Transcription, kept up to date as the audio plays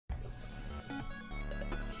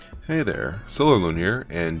Hey there, SolarLune here,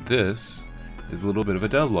 and this is a little bit of a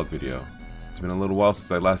devlog video. It's been a little while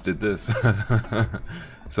since I last did this.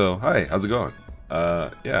 So, hi, how's it going?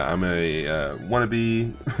 Yeah, I'm a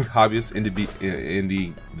wannabe hobbyist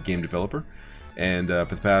indie game developer, and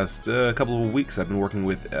for the past couple of weeks I've been working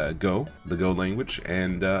with Go, the Go language,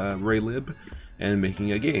 and Raylib, and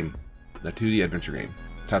making a game, a 2D adventure game,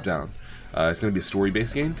 top-down. It's going to be a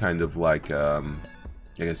story-based game, kind of like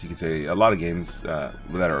I guess you could say a lot of games that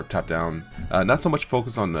are top-down, not so much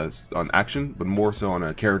focused on action, but more so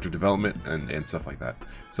on character development and stuff like that.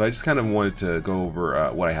 So I just kind of wanted to go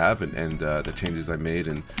over what I have and the changes I made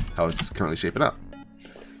and how it's currently shaping up.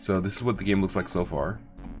 So this is what the game looks like so far.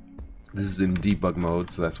 This is in debug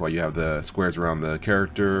mode, so that's why you have the squares around the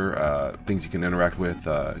character, things you can interact with,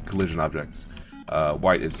 collision objects.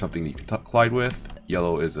 White is something that you can collide with.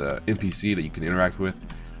 Yellow is an NPC that you can interact with.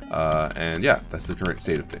 And yeah, that's the current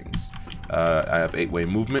state of things. I have 8-way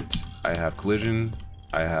movement, I have collision,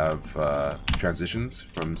 I have transitions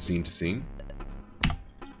from scene to scene.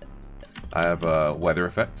 I have weather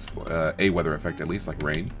effects, a weather effect at least, like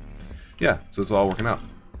rain. Yeah, so it's all working out.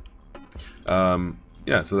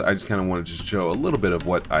 Yeah, so I just kind of wanted to show a little bit of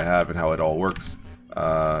what I have and how it all works.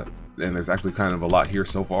 And there's actually kind of a lot here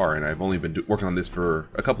so far, and I've only been working on this for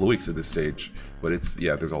a couple of weeks at this stage, but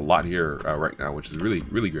there's a lot here right now, which is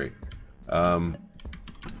really great. I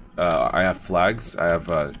have flags, I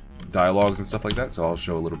have dialogues and stuff like that, so I'll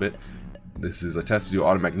show a little bit. This is a test to do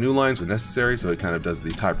automatic new lines when necessary, so it kind of does the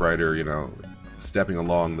typewriter, you know, stepping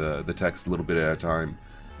along the text a little bit at a time,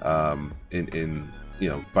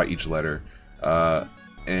 by each letter.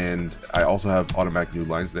 And I also have automatic new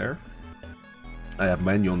lines there. I have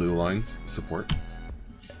manual new lines support.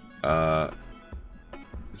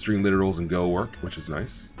 String literals and Go work, which is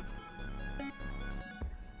nice.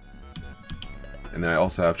 And then I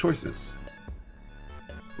also have choices,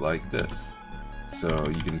 like this. So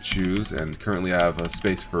you can choose, and currently I have a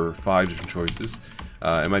space for 5 different choices.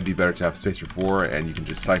 It might be better to have space for 4, and you can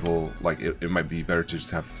just cycle, like it might be better to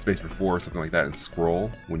just have space for 4 or something like that and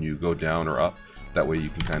scroll when you go down or up. That way you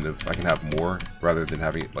can I can have more rather than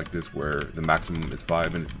having it like this where the maximum is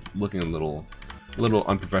 5 and it's looking a little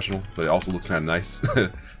unprofessional, but it also looks kind of nice,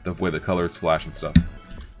 the way the colors flash and stuff.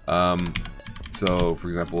 So for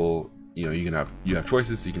example, you know, you have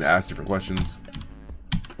choices, so you can ask different questions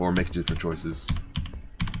or make different choices.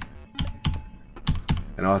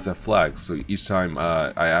 And I also have flags, so each time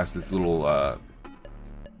I ask this little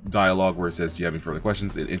dialogue where it says, do you have any further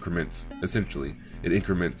questions, it increments, essentially,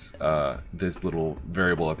 this little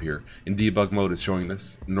variable up here. In debug mode it's showing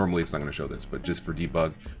this. Normally it's not going to show this, but just for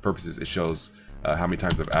debug purposes it shows how many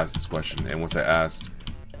times I've asked this question, and once I asked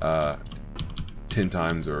 10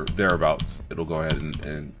 times or thereabouts, it'll go ahead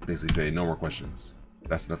and basically say no more questions.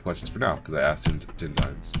 That's enough questions for now, because I asked 10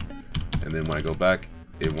 times. And then when I go back,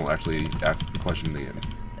 it won't actually ask the question again,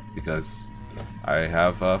 because I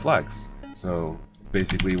have flags. So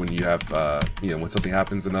basically, when you have, when something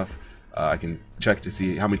happens enough, I can check to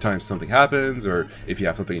see how many times something happens, or if you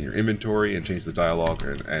have something in your inventory, and change the dialogue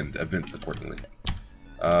and events accordingly.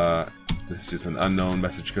 This is just an unknown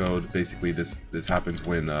message code. Basically, this happens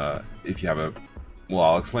when if you have a. Well,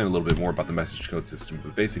 I'll explain a little bit more about the message code system,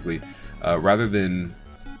 but basically, rather than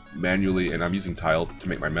manually, and I'm using tile to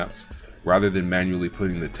make my maps, rather than manually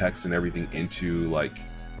putting the text and everything into like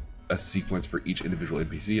a sequence for each individual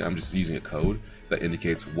NPC, I'm just using a code that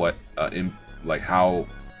indicates what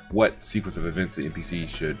what sequence of events the NPC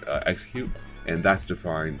should execute, and that's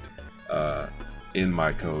defined in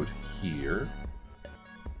my code here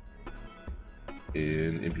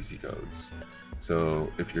in NPC codes. So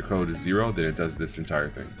if your code is 0, then it does this entire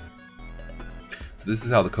thing. So this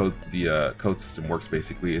is how the code system works.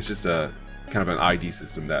 Basically, it's just a kind of an ID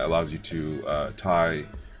system that allows you to tie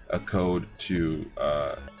code to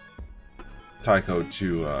a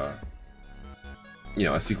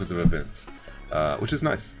sequence of events, which is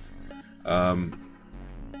nice.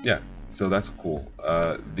 Yeah, so that's cool.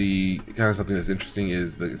 The kind of something that's interesting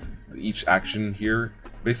is each action here.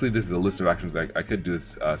 Basically, this is a list of actions. I could do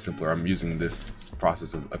this simpler. I'm using this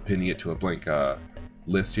process of appending it to a blank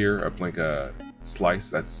list here, a blank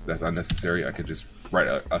slice. That's unnecessary. I could just write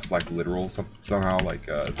a slice literal somehow, like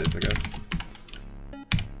this, I guess.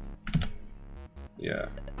 Yeah,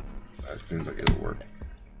 that seems like it'll work.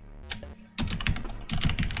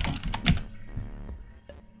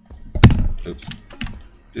 Oops,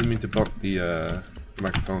 didn't mean to bump the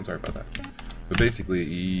microphone. Sorry about that. But basically,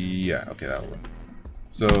 yeah, okay, that'll work.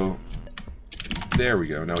 So there we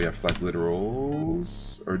go. Now we have slice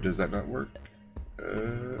literals, or does that not work?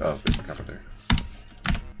 Oh, there's a comma there.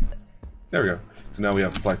 There we go. So now we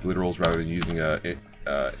have slice literals rather than using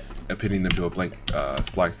appending them to a blank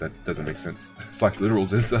slice that doesn't make sense. Slice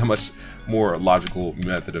literals is a much more logical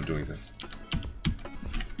method of doing this.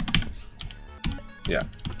 Yeah,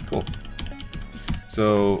 cool.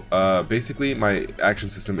 So basically my action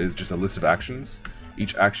system is just a list of actions.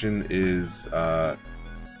 Each action is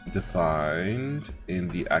defined in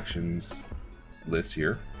the actions list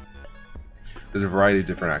here. There's a variety of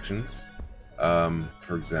different actions.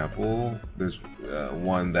 For example, there's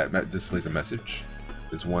one that displays a message.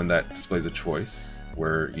 There's one that displays a choice,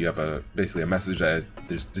 where you have basically a message that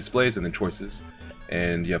there's displays and then choices.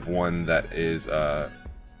 And you have one that is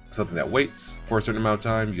something that waits for a certain amount of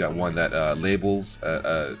time. You got one that labels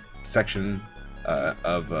a section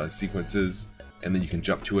of sequences, and then you can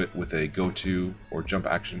jump to it with a go-to or jump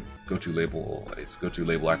action. Go-to label, it's go-to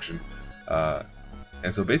label action.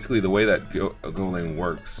 And so basically the way that Golang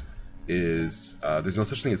works is there's no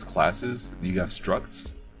such thing as classes. You have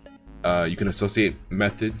structs. You can associate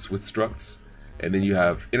methods with structs, and then you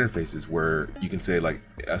have interfaces where you can say like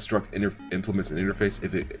a struct implements an interface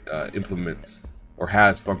if it implements or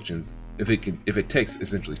has functions, if it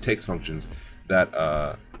essentially takes functions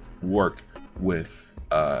that work with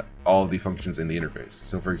all of the functions in the interface.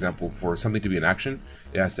 So for example, for something to be an action,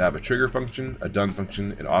 it has to have a trigger function, a done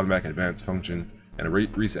function, an automatic advance function, and a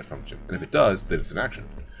reset function. And if it does, then it's an action.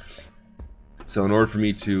 So in order for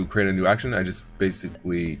me to create a new action, I just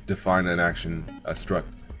basically define an action, a struct,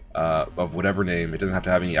 of whatever name. It doesn't have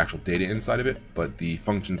to have any actual data inside of it, but the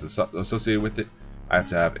functions associated with it, I have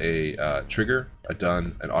to have a trigger, a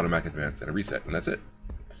done, an automatic advance, and a reset, and that's it.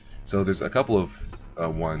 So there's a couple of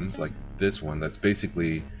ones, like this one, that's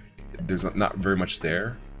basically, there's not very much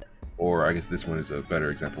there, or I guess this one is a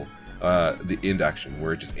better example. The end action,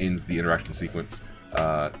 where it just ends the interaction sequence.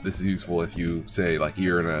 This is useful if you say, like,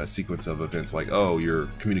 you're in a sequence of events, like, oh, you're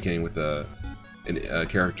communicating with a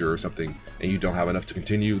character or something, and you don't have enough to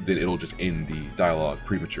continue, then it'll just end the dialogue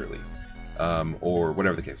prematurely, or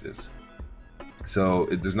whatever the case is. So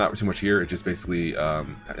there's not too much here. It just basically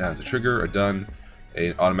it has a trigger, a done,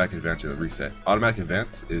 an automatic advance, and a reset. Automatic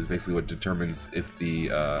advance is basically what determines if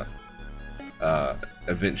the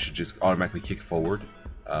event should just automatically kick forward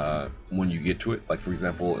when you get to it. Like for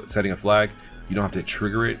example, setting a flag, you don't have to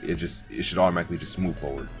trigger it. It should automatically just move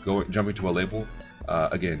forward. Jumping to a label,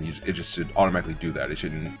 again, it just should automatically do that. You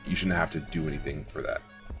shouldn't have to do anything for that.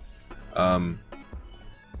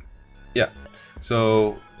 Yeah.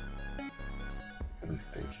 So let me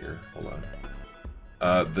think here. Hold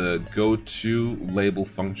on. The go-to label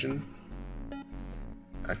function.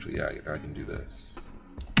 Actually, yeah, I can do this.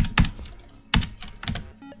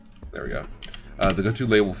 There we go. The go-to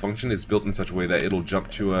label function is built in such a way that it'll jump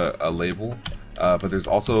to a label, but there's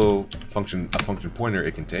also a function pointer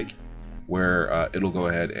it can take, where it'll go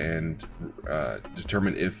ahead and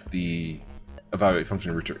determine if the evaluate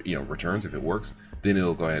function returns. If it works, then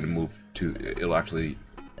it'll go ahead and move to. It'll actually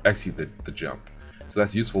execute the jump. So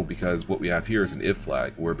that's useful because what we have here is an if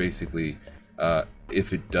flag, where basically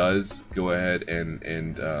if it does go ahead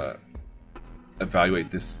and evaluate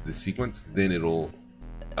this sequence, then it'll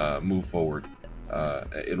move forward.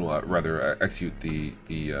 It'll rather execute the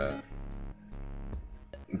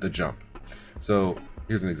jump. So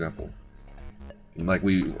here's an example, like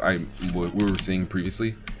we were seeing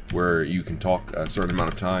previously, where you can talk a certain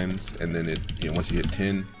amount of times, and then once you hit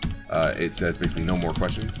 10, it says basically no more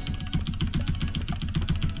questions,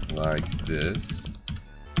 like this.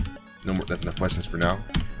 No more. That's enough questions for now.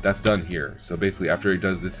 That's done here. So basically, after it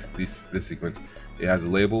does this sequence, it has a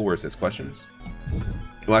label where it says questions.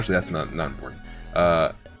 Well, actually, that's not important.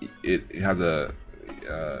 It has a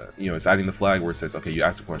it's adding the flag where it says, okay, you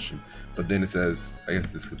asked a question, but then it says, I guess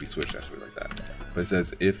this could be switched actually like that, but it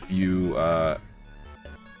says if you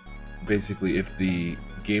basically if the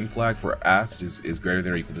game flag for asked is greater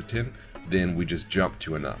than or equal to 10, then we just jump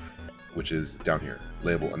to enough, which is down here.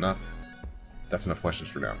 Label enough. That's enough questions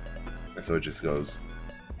for now. And so it just goes,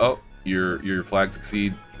 oh, your flags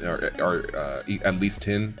exceed or at least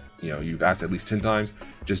 10. You've asked at least 10 times,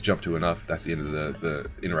 just jump to enough. That's the end of the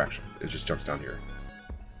interaction. It just jumps down here,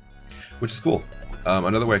 which is cool.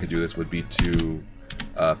 Another way I could do this would be to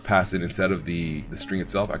pass in, instead of the string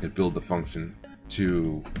itself, I could build the function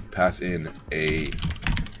to pass in a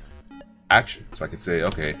action. So I could say,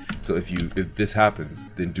 okay, so if this happens,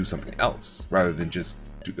 then do something else, rather than just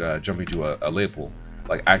jumping to a label.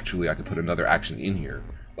 Like actually, I could put another action in here,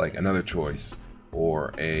 like another choice, or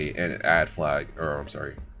an add flag, or I'm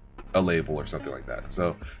sorry, a label or something like that.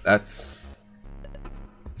 So that's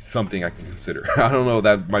something I can consider. I don't know,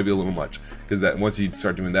 that might be a little much, because that once you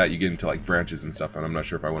start doing that, you get into like branches and stuff, and I'm not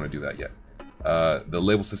sure if I want to do that yet. The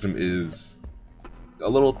label system is a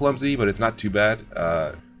little clumsy, but it's not too bad.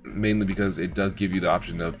 mainly because it does give you the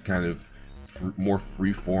option of kind of more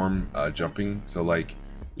free-form jumping. So like,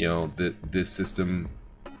 you know, this system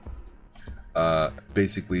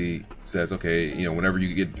basically says, okay, you know, whenever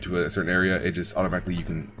you get to a certain area, it just automatically, you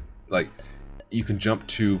can jump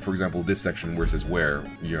to, for example, this section where it says where,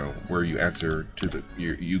 you know, where you answer to the,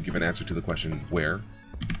 you give an answer to the question where.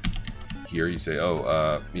 Here you say,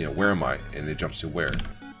 oh, you know, where am I? And it jumps to where.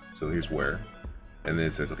 So here's where. And then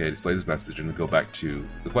it says, okay, display this message and go back to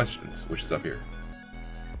the questions, which is up here.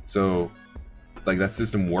 So, like, that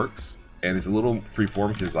system works, and it's a little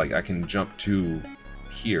freeform because, like, I can jump to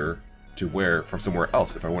here to where from somewhere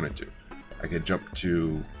else if I wanted to. I could jump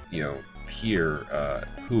to, you know, here,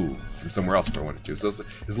 who from somewhere else if I wanted to. So it's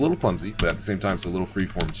a little clumsy, but at the same time, it's a little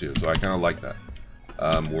freeform too. So I kind of like that,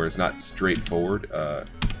 where it's not straightforward.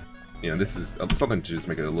 You know, this is something to just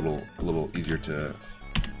make it a little easier to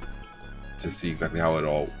see exactly how it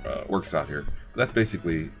all works out here. But that's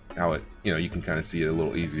basically how it, you know, you can kind of see it a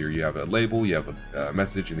little easier. You have a label, you have a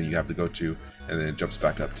message, and then you have to go to, and then it jumps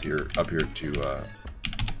back up here to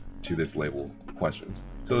this label questions.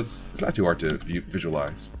 So it's not too hard to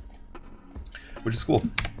visualize, which is cool.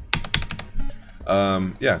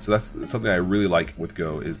 Yeah, so that's something I really like with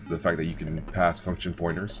Go, is the fact that you can pass function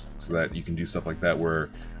pointers, so that you can do stuff like that where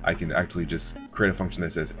I can actually just create a function that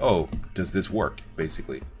says, oh, does this work,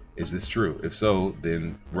 basically? Is this true? If so,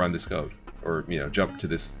 then run this code, or, you know, jump to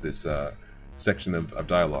this section of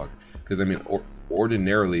dialogue. Because I mean,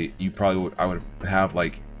 ordinarily I would have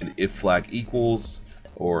like an if flag equals,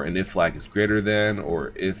 or an if flag is greater than,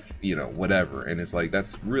 or if, you know, whatever, and it's like,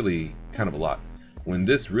 that's really kind of a lot. When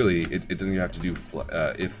this really, it doesn't even have to do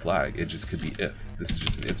if flag, it just could be if. This is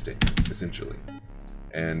just an if statement, essentially.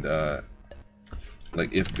 And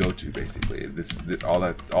like if go to, basically.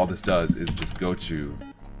 All this does is just go to,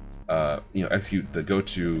 you know, execute the go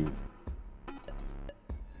to,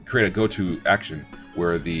 create a go to action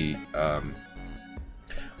where the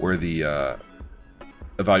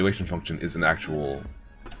evaluation function is an actual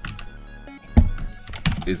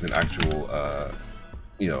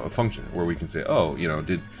you know, a function where we can say, oh, you know,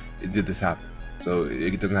 did this happen? So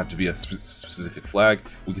it doesn't have to be a specific flag.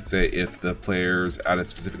 We could say if the player's at a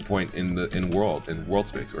specific point in world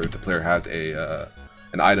space, or if the player has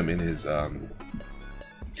an item in his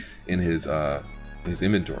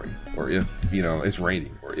inventory, or if, you know, it's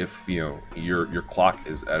raining, or if, you know, your clock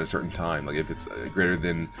is at a certain time. Like if it's greater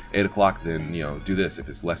than 8 o'clock, then, you know, do this. If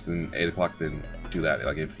it's less than 8 o'clock, then do that.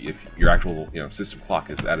 Like if your actual, you know, system clock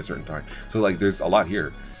is at a certain time. So like there's a lot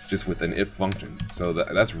here just with an if function. So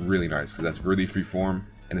that's really nice, because that's really free form,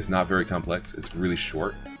 and it's not very complex. It's really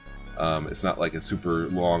short. It's not like a super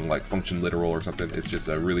long like function literal or something. It's just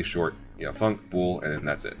a really short, you know, func bool, and then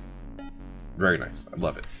that's it. Very nice. I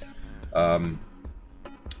love it.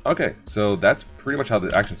 Okay, so that's pretty much how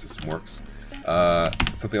the action system works.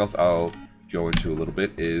 Something else I'll go into a little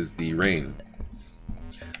bit is the rain.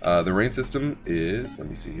 The rain system is, let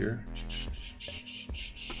me see here.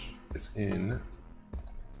 It's in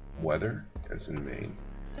weather. It's in main.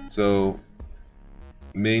 So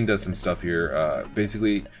main does some stuff here.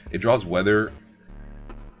 Basically, it draws weather.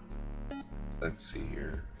 Let's see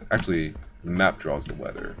here. Actually, the map draws the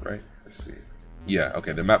weather, right? Let's see. Yeah,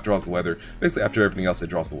 okay, the map draws the weather. Basically, after everything else, it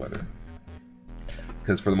draws the weather.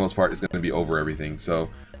 Because for the most part, it's going to be over everything. So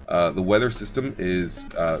the weather system is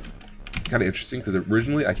kind of interesting, because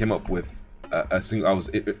originally I came up with a single, what's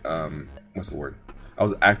the word? I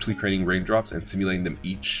was actually creating raindrops and simulating them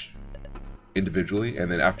each individually,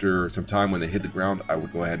 and then after some time when they hit the ground, I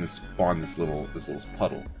would go ahead and spawn this little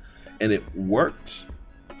puddle. And it worked.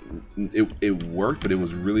 It worked, but it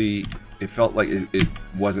was really, it felt like it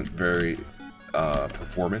wasn't very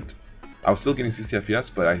performant. I was still getting 60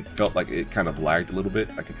 FPS, but I felt like it kind of lagged a little bit.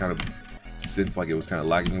 I could kind of sense like it was kind of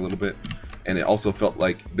lagging a little bit, and it also felt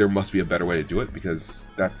like there must be a better way to do it, because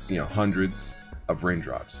that's, you know, hundreds of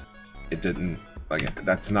raindrops. It didn't, like,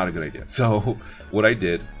 that's not a good idea. So what I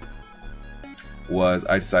did was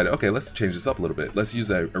I decided, okay, let's change this up a little bit. Let's use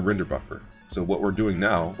a render buffer. So what I'm doing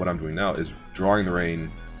now is drawing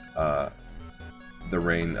the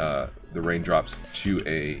raindrops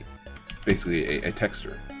to basically a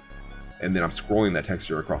texture, and then I'm scrolling that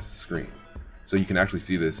texture across the screen. So you can actually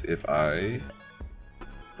see this if I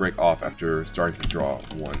break off after starting to draw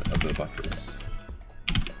one of the buffers.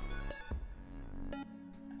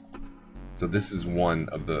 So this is one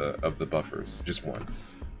of the buffers, just one.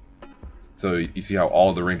 So you see how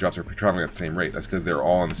all the raindrops are traveling at the same rate. That's because they're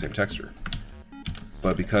all on the same texture.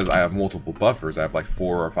 But because I have multiple buffers, I have like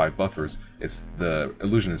 4 or 5 buffers, the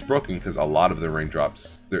illusion is broken, because a lot of the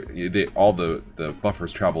raindrops, all the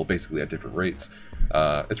buffers travel basically at different rates.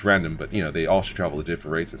 It's random, but you know, they all should travel at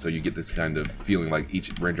different rates, and so you get this kind of feeling like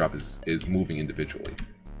each raindrop is moving individually.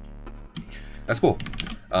 That's cool.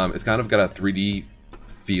 It's kind of got a 3D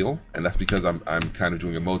feel, and that's because I'm kind of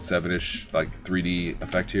doing a mode 7-ish like 3D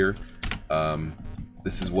effect here.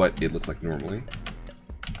 This is what it looks like normally.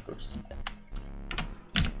 Oops.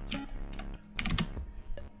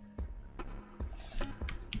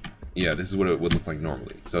 Yeah, this is what it would look like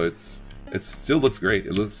normally. So it still looks great.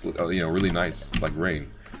 It looks, you know, really nice, like rain.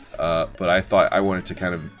 But I thought I wanted to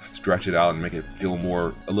kind of stretch it out and make it feel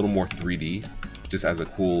a little more 3D, just as a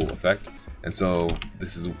cool effect. And so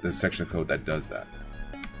this is the section of code that does that.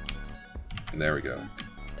 And there we go.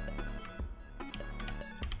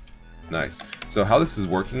 Nice. So how this is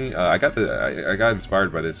working, I got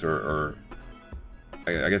inspired by this, or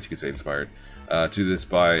I guess you could say inspired, to this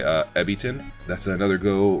by Ebiton. That's another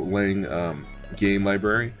Golang game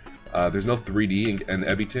library. There's no 3D in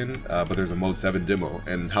Ebiton, but there's a mode 7 demo,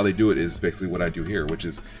 and how they do it is basically what I do here, which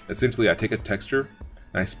is essentially I take a texture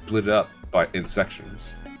and I split it up in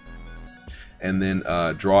sections, and then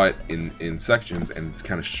draw it in sections and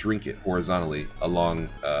kind of shrink it horizontally along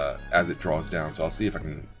as it draws down. So I'll see if I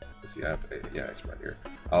can. Let's see. Yeah, it's right here.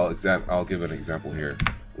 I'll give an example here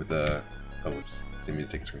with a. Oh, whoops! Didn't mean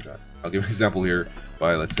to take a screenshot. I'll give an example here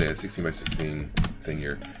by, let's say, a 16 by 16 thing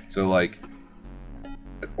here. So like,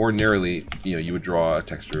 ordinarily, you know, you would draw a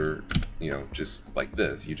texture, you know, just like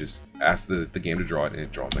this. You just ask the game to draw it, and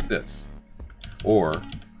it draws like this. Or,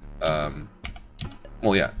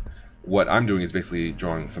 well, yeah. What I'm doing is basically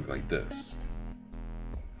drawing something like this.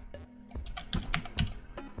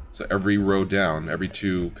 So every row down, every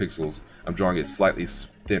 2 pixels, I'm drawing it slightly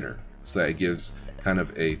thinner, so that it gives kind of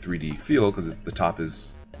a 3D feel, because the top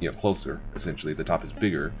is, you know, closer. Essentially, the top is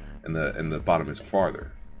bigger, and the bottom is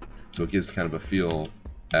farther. So it gives kind of a feel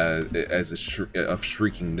of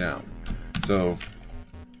shrinking down. So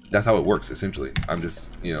that's how it works essentially. I'm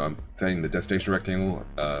just, you know, I'm setting the destination rectangle.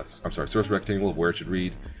 Source rectangle of where it should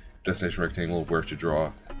read, destination rectangle of where it should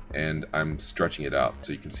draw, and I'm stretching it out.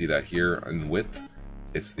 So you can see that here in width,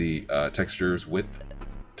 it's the texture's width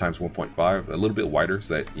times 1.5, a little bit wider,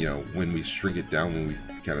 so that, you know, when we shrink it down, when we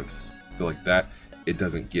kind of feel like that, it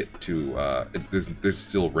doesn't get to, there's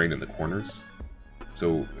still rain in the corners.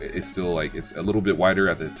 So it's still like, it's a little bit wider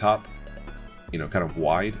at the top, you know, kind of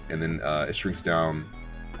wide, and then it shrinks down,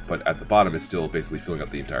 but at the bottom it's still basically filling up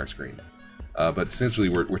the entire screen. But essentially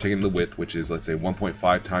we're taking the width, which is, let's say,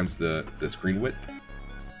 1.5 times the screen width,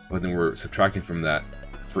 but then we're subtracting from that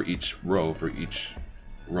for each row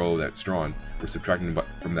that's drawn, we're subtracting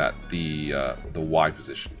from that the Y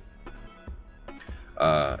position.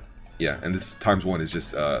 Yeah, and this times 1 is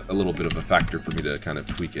just a little bit of a factor for me to kind of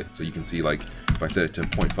tweak it. So you can see, like, if I set it to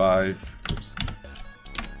 0.5, oops,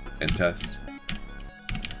 and test,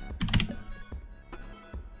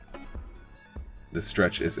 the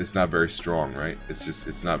stretch it's not very strong, right?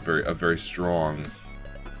 It's not a very strong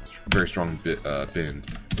bend.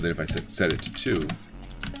 But then if I set it to 2,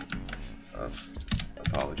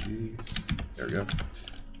 apologies, there we go.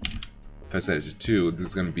 If I set it to 2, this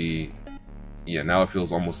is going to be, yeah, now it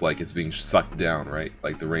feels almost like it's being sucked down, right?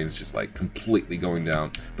 Like the rain is just like completely going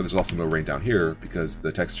down, but there's also no rain down here because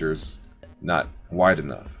the texture is not wide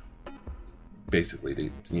enough, basically,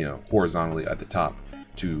 to, you know, horizontally at the top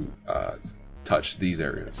to touch these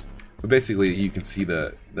areas. But basically, you can see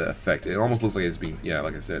the effect. It almost looks like it's being, yeah,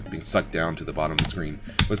 like I said, being sucked down to the bottom of the screen.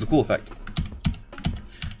 But it's a cool effect.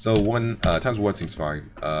 So 1 times 1 seems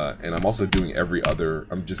fine, and I'm also doing every other.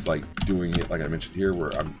 I'm just like doing it like I mentioned here,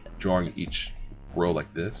 where I'm drawing each row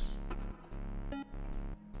like this.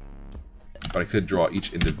 But I could draw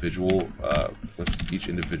each individual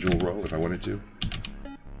row if I wanted to,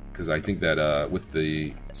 because I think that with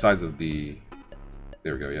the size of the,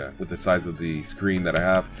 there we go, yeah, with the size of the screen that I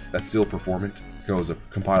have, that's still performant. Go as a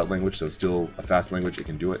compiled language, so it's still a fast language. It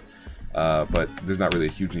can do it, but there's not really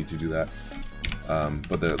a huge need to do that.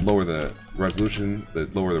 But the lower the resolution, the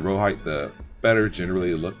lower the row height, the better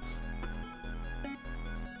generally it looks.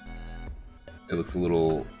 It looks a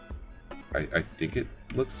little, I think it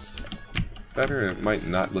looks better. It might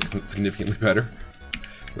not look significantly better.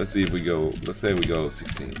 Let's see if we go, let's say we go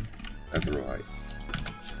 16 as the row height.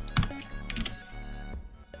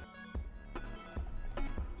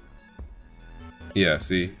 Yeah,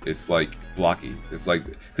 see, it's like blocky. It's like,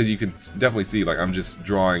 because you can definitely see, like, I'm just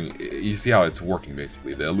drawing, you see how it's working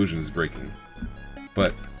basically. The illusion is breaking.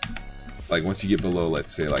 But, like, once you get below,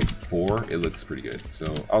 let's say, like 4, it looks pretty good.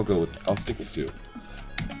 So I'll stick with 2.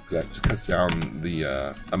 So that just cuts down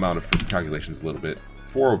the amount of calculations a little bit.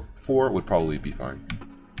 4 would probably be fine.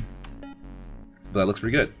 But that looks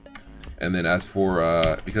pretty good. And then as for,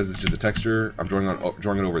 because it's just a texture, I'm drawing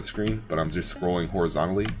it over the screen, but I'm just scrolling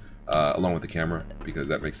horizontally along with the camera, because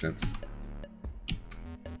that makes sense.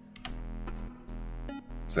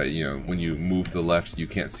 So that, you know, when you move to the left, you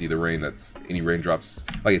can't see the rain. That's any raindrops.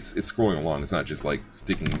 Like it's scrolling along. It's not just like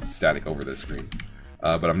sticking static over the screen.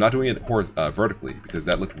 But I'm not doing it vertically because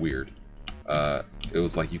that looked weird. It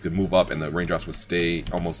was like you could move up and the raindrops would stay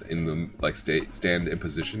almost in the stand in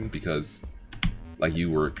position because like you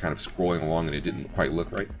were kind of scrolling along and it didn't quite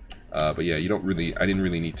look right. But yeah, I didn't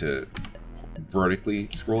really need to vertically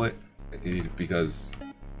scroll it because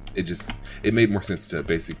it made more sense to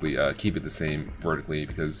basically keep it the same vertically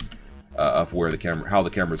because of where how the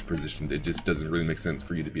camera is positioned. It just doesn't really make sense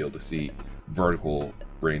for you to be able to see vertical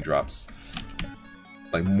raindrops,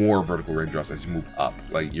 like more vertical raindrops as you move up.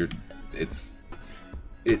 Like it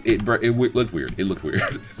looked weird. It looked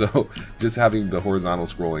weird. So just having the horizontal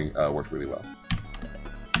scrolling worked really well.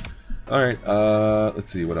 All right,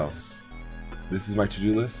 let's see what else. This is my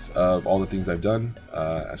to-do list of all the things I've done.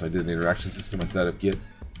 So I did an interaction system. I set up Git.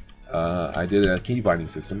 I did a key binding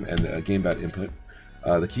system and a gamepad input.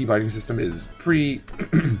 The key binding system is pretty,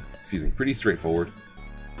 pretty straightforward.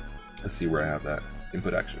 Let's see where I have that.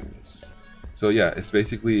 Input actions. So yeah, it's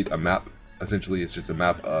basically a map. Essentially, it's just a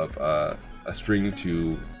map of a string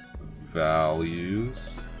to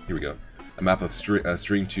values. Here we go. A map of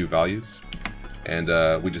string to values. And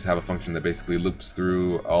we just have a function that basically loops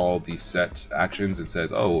through all the set actions and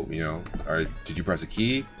says, oh, you know, did you press a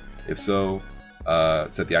key? If so,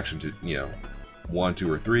 set the action to, you know, 1,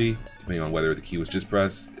 2, or 3, depending on whether the key was just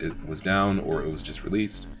pressed, it was down, or it was just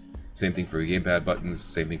released. Same thing for the gamepad buttons,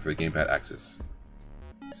 same thing for the gamepad axes.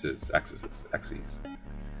 Axes.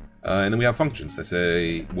 And then we have functions that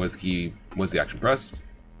say, was the action pressed?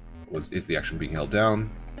 Is the action being held down?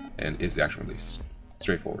 And is the action released?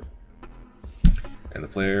 Straightforward. And the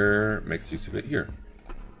player makes use of it here.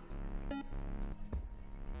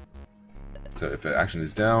 So if the action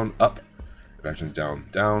is down, up. If action is down,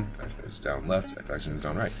 down. If action is down, left. If action is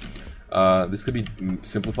down, right. This could be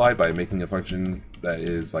simplified by making a function that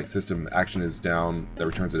is like system action is down that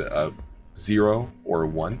returns a 0 or a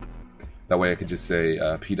 1. That way I could just say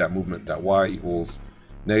p.movement.y equals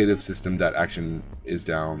negative system.action is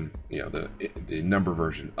down, you know, the number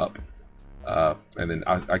version up. And then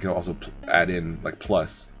I can also add in like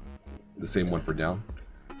plus the same one for down.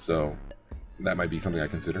 So that might be something I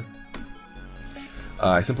consider.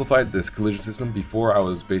 I simplified this collision system. Before I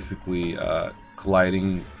was basically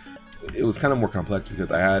colliding. It was kind of more complex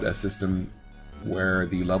because I had a system where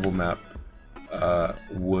the level map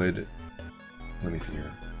would, let me see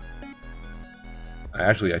here.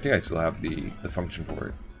 I think I still have the function for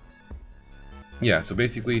it. Yeah, so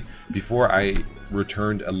basically, before I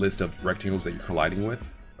returned a list of rectangles that you're colliding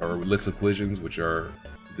with, or a list of collisions, which are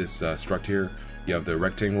this struct here, you have the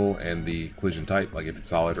rectangle and the collision type, like if it's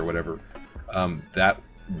solid or whatever. That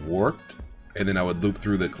worked, and then I would loop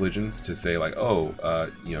through the collisions to say like, oh,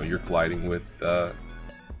 you know, you're colliding with. Okay,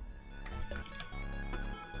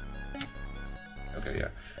 yeah.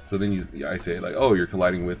 So then I say like, oh, you're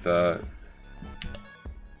colliding with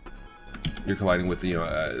you know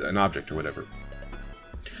an object or whatever.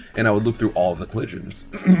 And I would loop through all of the collisions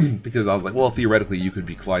because I was like, well, theoretically, you could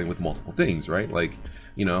be colliding with multiple things, right? Like,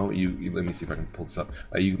 you know, you let me see if I can pull this up.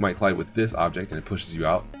 You might collide with this object and it pushes you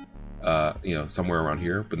out, you know, somewhere around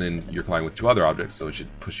here. But then you're colliding with two other objects, so it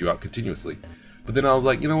should push you out continuously. But then I was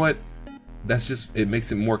like, you know what? That's just, it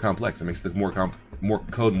makes it more complex. It makes the more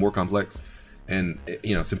code more complex, and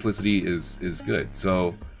you know, simplicity is good.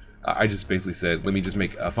 So I just basically said, let me just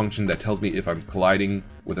make a function that tells me if I'm colliding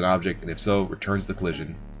with an object, and if so, returns the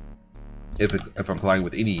collision. If I'm colliding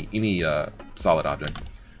with any solid object,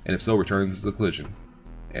 and if so, returns the collision.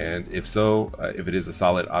 And if so, if it is a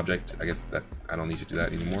solid object, I guess that I don't need to do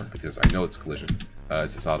that anymore because I know it's collision.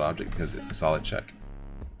 It's a solid object because it's a solid check.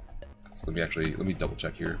 So let me double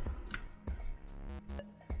check here.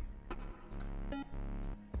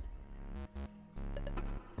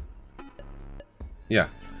 Yeah.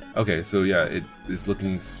 Okay, so yeah, it is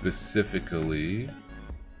looking specifically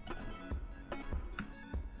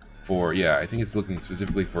for, yeah, I think it's looking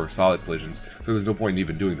specifically for solid collisions. So there's no point in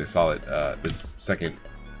even doing this solid, this second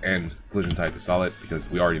and collision type is solid because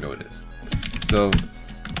we already know it is. So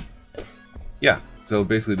yeah, so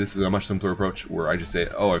basically this is a much simpler approach where I just say,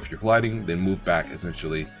 oh, if you're colliding, then move back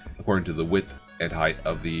essentially according to the width and height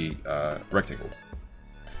of the rectangle.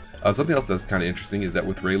 Something else that's kind of interesting is that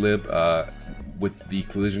with Raylib, with the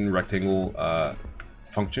collision rectangle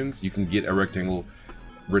functions, you can get a rectangle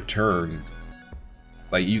returned.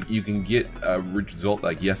 Like you can get a result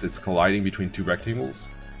like, yes, it's colliding between two rectangles,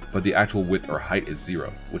 but the actual width or height is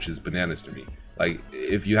 0, which is bananas to me. Like,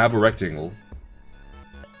 if you have a rectangle,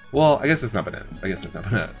 well, I guess that's not bananas.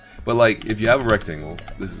 But like, if you have a rectangle,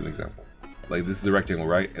 this is an example. Like, this is a rectangle,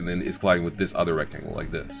 right? And then it's colliding with this other rectangle,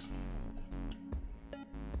 like this.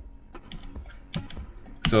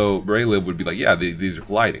 So Braylib would be like, yeah, these are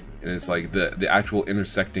colliding, and it's like the actual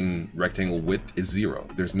intersecting rectangle width is 0.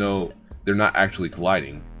 They're not actually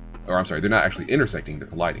colliding, or I'm sorry, they're not actually intersecting, they're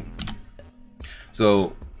colliding.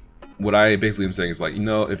 So what I basically am saying is like, you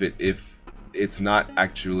know, if it's not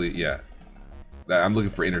actually, yeah, I'm looking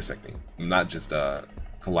for intersecting, not just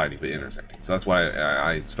colliding, but intersecting. So that's why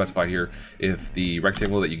I specify here, if the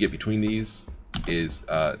rectangle that you get between these is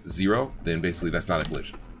 0, then basically that's not a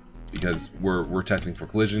collision, because we're testing for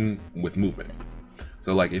collision with movement.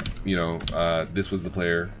 So like, if, you know, this was the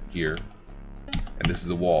player here, and this is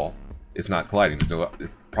a wall, it's not colliding, there's no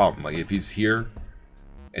problem. Like, if he's here,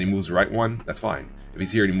 and he moves right 1, that's fine. If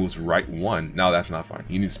he's here and he moves right 1, now that's not fine.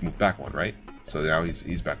 He needs to move back 1, right? So now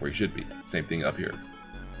he's back where he should be. Same thing up here.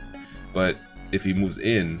 But if he moves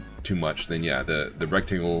in too much, then yeah, the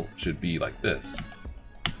rectangle should be like this.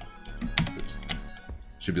 Oops.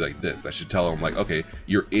 Should be like this. That should tell him like, okay,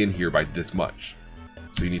 you're in here by this much,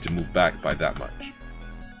 so you need to move back by that much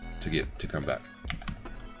to come back.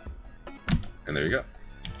 And there you go.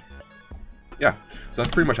 Yeah, so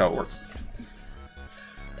that's pretty much how it works.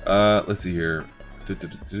 Let's see here.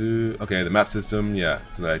 Okay, the map system, yeah.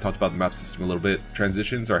 So I talked about the map system a little bit.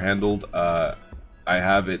 Transitions are handled. I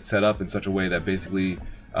have it set up in such a way that basically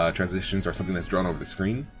transitions are something that's drawn over the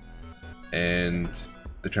screen, and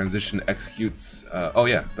the transition executes. Oh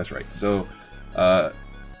yeah, that's right. So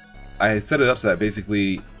I set it up so that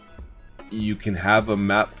basically you can have a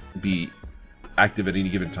map be active at any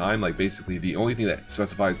given time. Like, basically the only thing that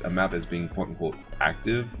specifies a map as being quote-unquote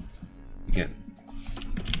active, again,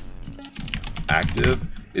 active,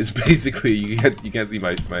 is basically, you can't see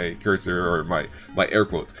my cursor or my air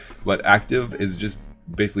quotes, but active is just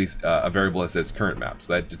basically a variable that says current map.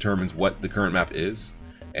 So that determines what the current map is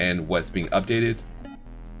and what's being updated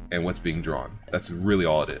and what's being drawn. That's really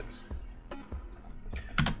all it is.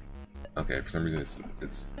 Okay, for some reason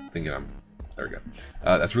it's thinking I'm, there we go.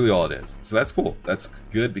 That's really all it is. So that's cool. That's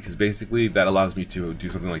good, because basically that allows me to do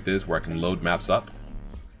something like this, where I can load maps up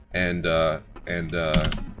and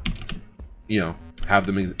you know, have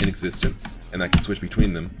them in existence, and I can switch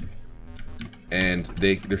between them, and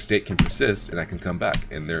their state can persist, and I can come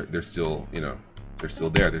back, and they're still, you know, they're still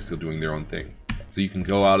there. They're still doing their own thing. So you can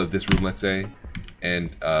go out of this room, let's say,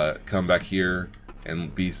 and come back here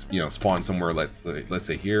and be, you know, spawn somewhere, let's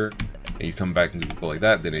say here, and you come back and go like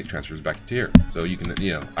that, then it transfers back to here. So you can,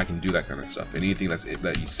 you know, I can do that kind of stuff. Anything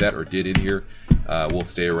that you set or did in here will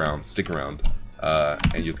stick around,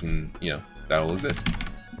 and you can, you know, that'll exist,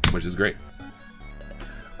 which is great.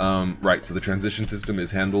 Right, so the transition system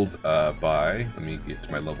is handled by, let me get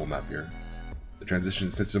to my level map here. The transition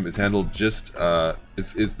system is handled just,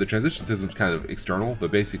 the transition system is kind of external,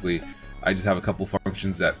 but basically I just have a couple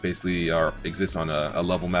functions that basically exist on a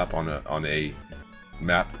level map, on a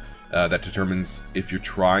map that determines if you're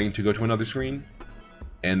trying to go to another screen,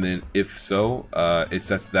 and then if so, it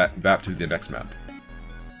sets that map to the next map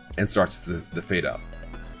and starts the fade out.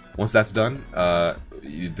 Once that's done,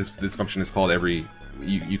 this function is called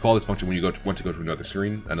you call this function when you want to go to another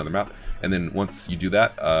screen, another map, and then once you do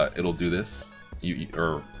that, it'll do this.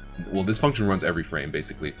 Well, this function runs every frame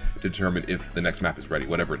basically to determine if the next map is ready,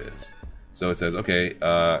 whatever it is. So it says, okay,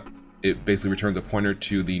 it basically returns a pointer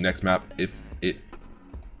to the next map if it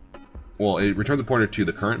returns a pointer to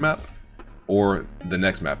the current map or the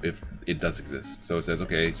next map if it does exist. So it says,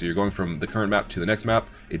 okay, so you're going from the current map to the next map.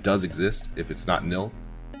 It does exist if it's not nil,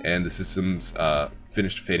 and the system's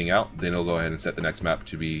finished fading out, then it'll go ahead and set the next map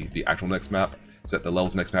to be the actual next map, set the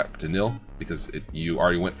levels next map to nil, because you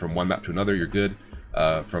already went from one map to another, you're good.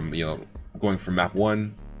 From, you know, going from map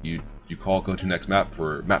 1, you go to next map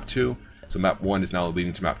for map 2, so map 1 is now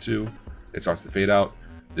leading to map 2, it starts to fade out,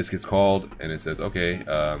 this gets called, and it says, okay,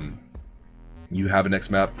 you have a next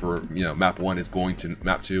map for, you know, map 1 is going to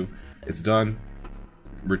map 2, it's done,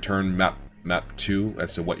 return map 2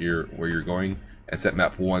 as to where you're going, and set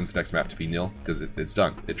map 1's next map to be nil, because it's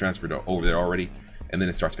done. It transferred over there already, and then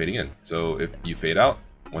it starts fading in. So if you fade out,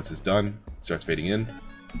 once it's done, it starts fading in,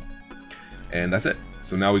 and that's it.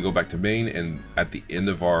 So now we go back to main, and at the end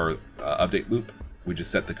of our update loop, we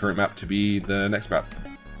just set the current map to be the next map.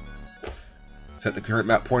 Set the current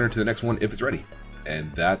map pointer to the next one if it's ready,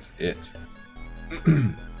 and that's it.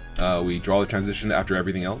 We draw the transition after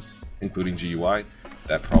everything else, including GUI.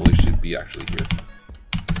 That probably should be actually here.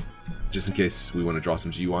 Just in case we want to draw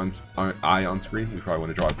some GUI on screen, we probably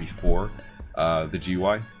want to draw it before the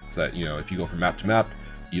GUI. so that, you know, if you go from map to map,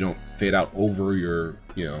 you don't fade out over your,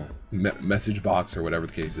 you know, message box or whatever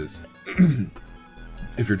the case is.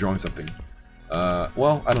 If you're drawing something.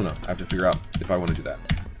 Well, I don't know. I have to figure out if I want to do that.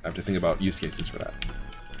 I have to think about use cases for that.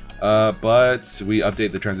 But we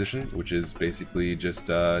update the transition, which is basically just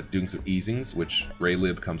doing some easings, which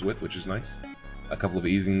raylib comes with, which is nice. A couple of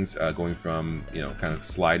easings going from, you know, kind of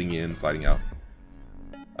sliding in, sliding out.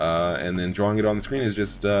 And then drawing it on the screen is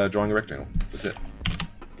just drawing a rectangle. That's it.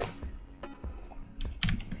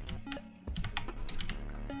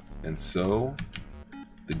 And so,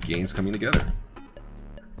 the game's coming together.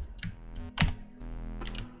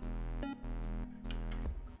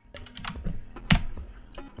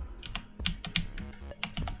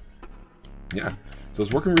 Yeah, so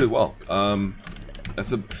it's working really well.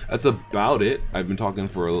 That's about it. I've been talking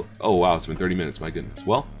for oh wow, it's been 30 minutes. My goodness.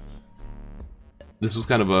 Well, this was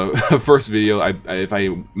kind of a first video. If I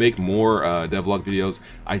make more devlog videos,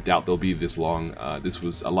 I doubt they'll be this long. This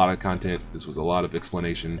was a lot of content. This was a lot of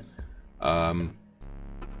explanation.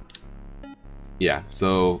 Yeah,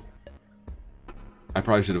 so I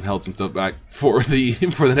probably should have held some stuff back for the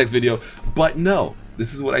next video, but no.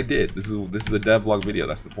 This is what I did. This is a devlog video.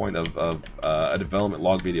 That's the point of a development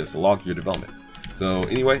log video, is to log your development. So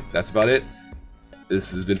anyway, that's about it.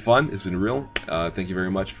 This has been fun. It's been real. Thank you very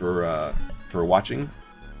much for watching,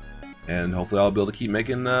 and hopefully I'll be able to keep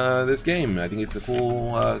making this game. I think it's a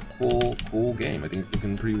cool game. I think it's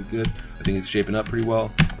looking pretty good. I think it's shaping up pretty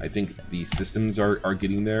well. I think the systems are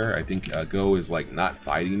getting there. I think Go is like not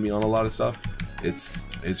fighting me on a lot of stuff. It's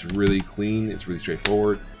really clean. It's really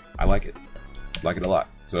straightforward. I like it. Like it a lot.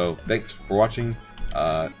 So thanks for watching.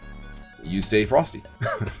 You stay frosty.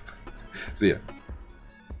 See ya.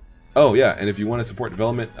 Oh yeah, and if you want to support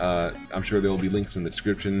development, I'm sure there will be links in the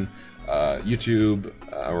description. YouTube,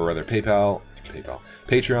 or rather PayPal,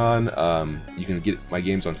 Patreon. You can get my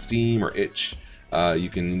games on Steam or Itch. You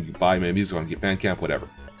can buy my music on Bandcamp, whatever.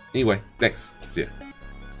 Anyway, thanks. See ya.